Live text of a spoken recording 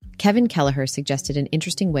Kevin Kelleher suggested an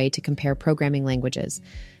interesting way to compare programming languages,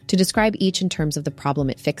 to describe each in terms of the problem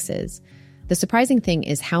it fixes. The surprising thing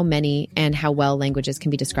is how many and how well languages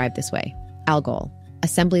can be described this way. Algol.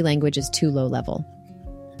 Assembly language is too low level.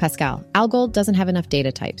 Pascal. Algol doesn't have enough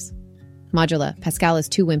data types. Modula. Pascal is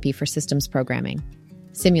too wimpy for systems programming.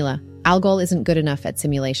 Simula. Algol isn't good enough at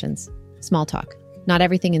simulations. Smalltalk. Not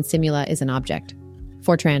everything in Simula is an object.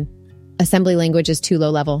 Fortran. Assembly language is too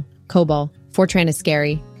low level. COBOL. Fortran is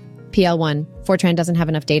scary. PL1. Fortran doesn't have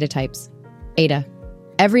enough data types. Ada.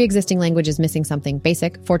 Every existing language is missing something.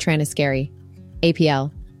 Basic. Fortran is scary. APL.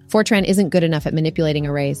 Fortran isn't good enough at manipulating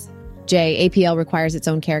arrays. J. APL requires its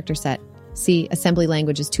own character set. C. Assembly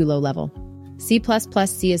language is too low level. C++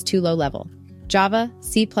 C is too low level. Java.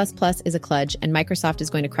 C++ is a kludge and Microsoft is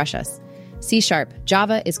going to crush us. C#.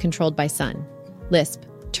 Java is controlled by Sun. Lisp.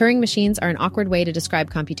 Turing machines are an awkward way to describe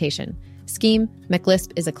computation. Scheme.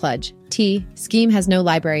 MacLisp is a kludge. T. Scheme has no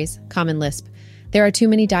libraries. Common Lisp. There are too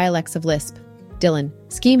many dialects of Lisp. Dylan.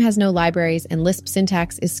 Scheme has no libraries and Lisp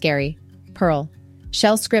syntax is scary. Perl.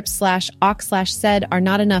 Shell scripts /awk/sed are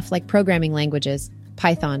not enough like programming languages.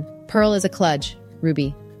 Python. Perl is a kludge.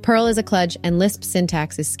 Ruby. Perl is a kludge and Lisp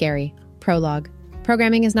syntax is scary. Prolog.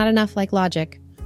 Programming is not enough like logic.